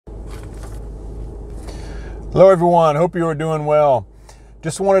Hello everyone, hope you are doing well.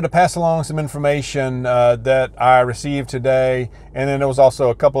 Just wanted to pass along some information that I received today, and then there was also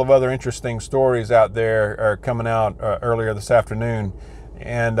a couple of other interesting stories out there coming out earlier this afternoon.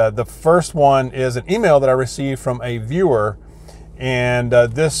 And the first one is an email that I received from a viewer, and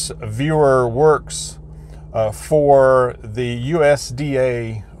this viewer works for the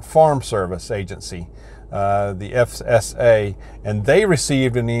USDA Farm Service Agency, the FSA, and they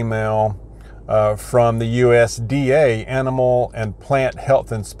received an email from the USDA Animal and Plant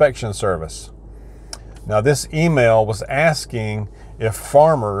Health Inspection Service. Now, this email was asking if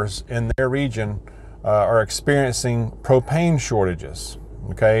farmers in their region are experiencing propane shortages.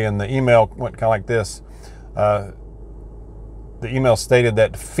 Okay, and the email went kind of like this. The email stated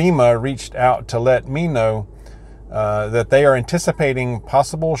that FEMA reached out to let me know that they are anticipating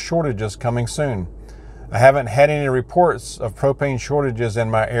possible shortages coming soon. I haven't had any reports of propane shortages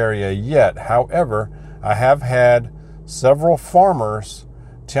in my area yet. However, I have had several farmers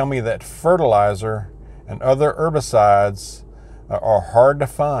tell me that fertilizer and other herbicides are hard to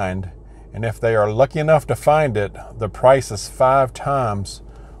find, and if they are lucky enough to find it, the price is 5 times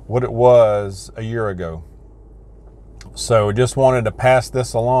what it was a year ago. So just wanted to pass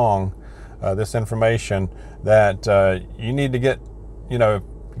this along, this information that you need to get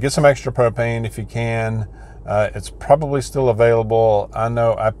some extra propane if you can. It's probably still available. I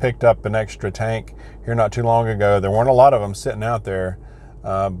know I picked up an extra tank here not too long ago. There weren't a lot of them sitting out there,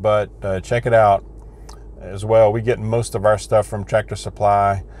 but check it out as well. We get most of our stuff from Tractor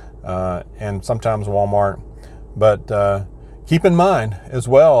Supply and sometimes Walmart. But keep in mind as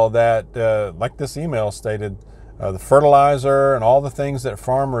well that, like this email stated, the fertilizer and all the things that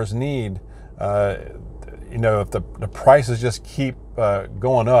farmers need, if the prices just keep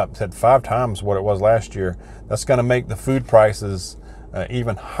going up, said 5 times what it was last year, that's going to make the food prices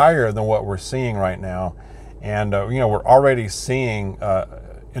even higher than what we're seeing right now. And, we're already seeing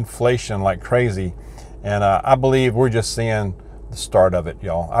inflation like crazy. And I believe we're just seeing the start of it,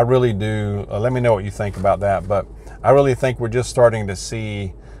 y'all. I really do. Let me know what you think about that. But I really think we're just starting to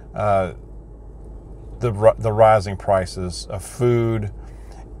see the rising prices of food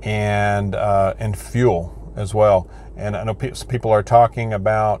and fuel as well. And I know people are talking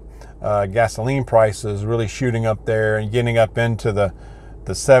about gasoline prices really shooting up there and getting up into the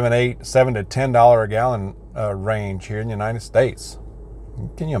 $7 to $10 a gallon range here in the United States.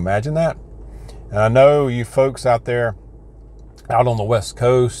 Can you imagine that? And I know you folks out there out on the West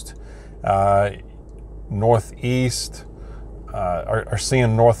Coast, Northeast, are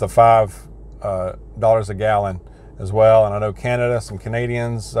seeing north of $5 a gallon as well. And I know Canada, some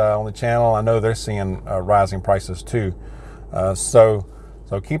Canadians on the channel, I know they're seeing rising prices too. So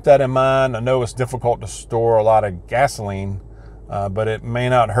keep that in mind. I know it's difficult to store a lot of gasoline, but it may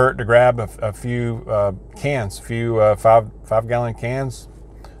not hurt to grab a few cans, a few 5-gallon cans,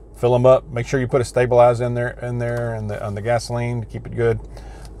 fill them up. Make sure you put a stabilizer in there on the gasoline to keep it good.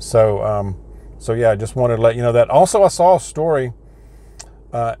 So yeah, I just wanted to let you know that. Also, I saw a story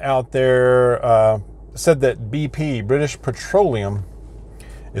out there said that BP, British Petroleum,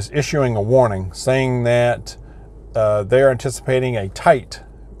 is issuing a warning saying that they're anticipating a tight,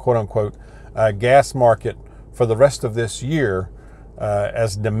 quote unquote, gas market for the rest of this year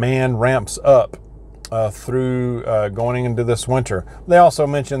as demand ramps up through going into this winter. They also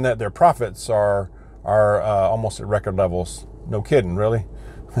mentioned that their profits are almost at record levels. No kidding, really?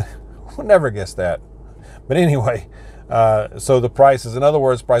 We'll never guess that. But anyway, so the prices, in other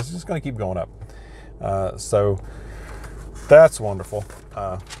words, prices are just going to keep going up. So that's wonderful.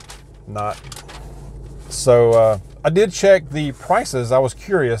 I did check the prices. I was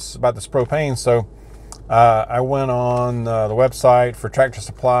curious about this propane, so I went on the website for Tractor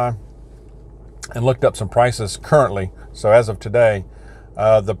Supply and looked up some prices currently. So as of today,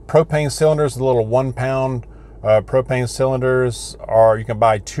 the propane cylinders, the little 1-pound propane cylinders, you can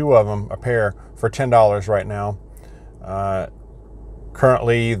buy 2 of them a pair for $10 right now.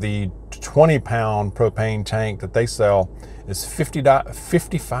 Currently, the 20-pound propane tank that they sell is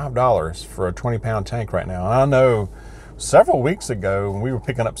 $55 for a 20-pound tank right now. And I know several weeks ago when we were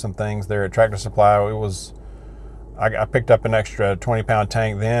picking up some things there at Tractor Supply, I picked up an extra 20-pound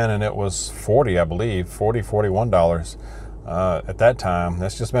tank then, and it was $41 at that time.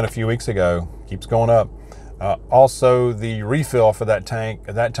 That's just been a few weeks ago. Keeps going up. Also, the refill for that tank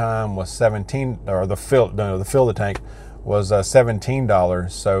at that time was $17, or the fill of the tank was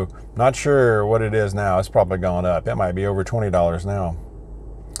 $17. So not sure what it is now. It's probably gone up. It might be over $20 now.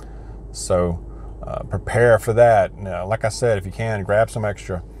 So prepare for that. Like I said, if you can, grab some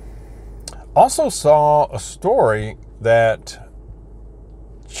extra. Also saw a story that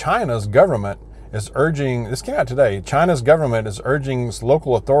China's government is urging, this came out today, China's government is urging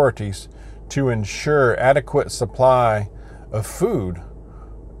local authorities to ensure adequate supply of food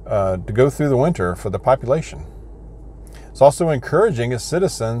to go through the winter for the population. It's also encouraging its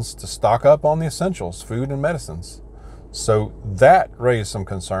citizens to stock up on the essentials, food and medicines. So that raised some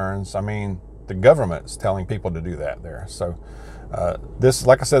concerns. I mean, the government is telling people to do that there. So this,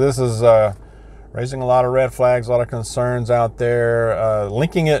 like I said, this is raising a lot of red flags, a lot of concerns out there.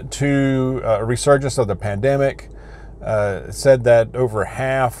 Linking it to a resurgence of the pandemic. It said that over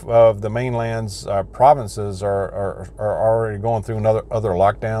half of the mainland's provinces are already going through other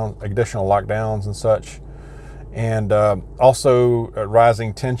lockdowns, additional lockdowns and such. And also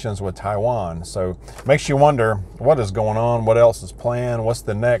rising tensions with Taiwan. So it makes you wonder what is going on, what else is planned, what's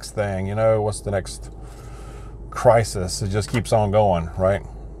the next thing, you know, what's the next crisis? It just keeps on going, right?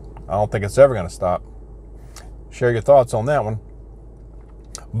 I don't think it's ever going to stop. Share your thoughts on that one.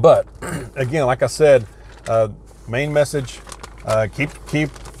 But again, like I said, main message, keep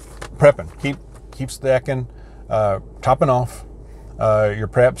prepping, keep stacking, topping off your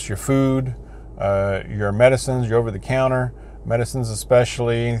preps, your food, your medicines, your over-the-counter medicines,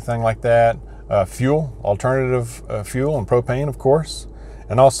 especially anything like that. Fuel, alternative fuel, and propane, of course.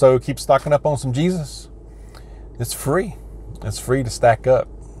 And also keep stocking up on some Jesus. It's free. It's free to stack up.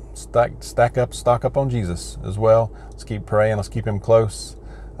 Stock up on Jesus as well. Let's keep praying. Let's keep him close.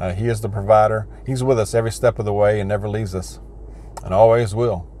 He is the provider. He's with us every step of the way and never leaves us. And always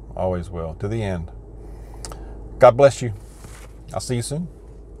will to the end. God bless you. I'll see you soon.